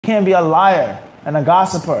Can't be a liar and a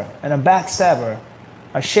gossiper and a backstabber,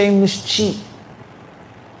 a shameless cheat.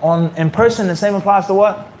 In person, the same applies to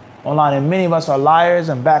what? Online. And many of us are liars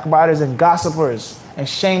and backbiters and gossipers and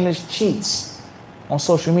shameless cheats on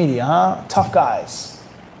social media, huh? Tough guys.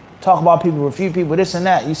 Talk about people, refute people, this and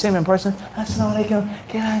that. You see him in person, Assalamu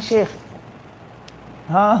alaikum, Sheikh.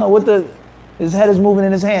 Huh? His head is moving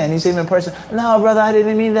in his hand. You see him in person, no, brother, I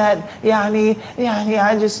didn't mean that.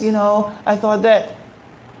 I just, I thought that.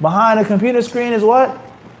 Behind a computer screen is what?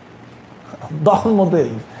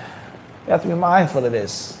 You have to be mindful of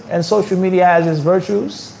this. And social media has its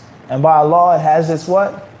virtues, and by Allah it has its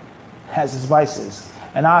what? Has its vices.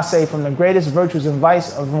 And I say from the greatest virtues and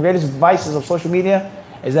vices of social media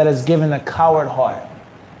is that it's given a coward heart.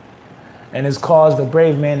 And it's caused a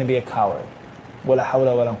brave man to be a coward. It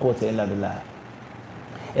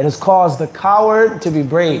has caused the coward to be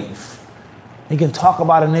brave. He can talk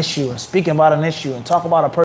about an issue and speak about an issue and talk about a person.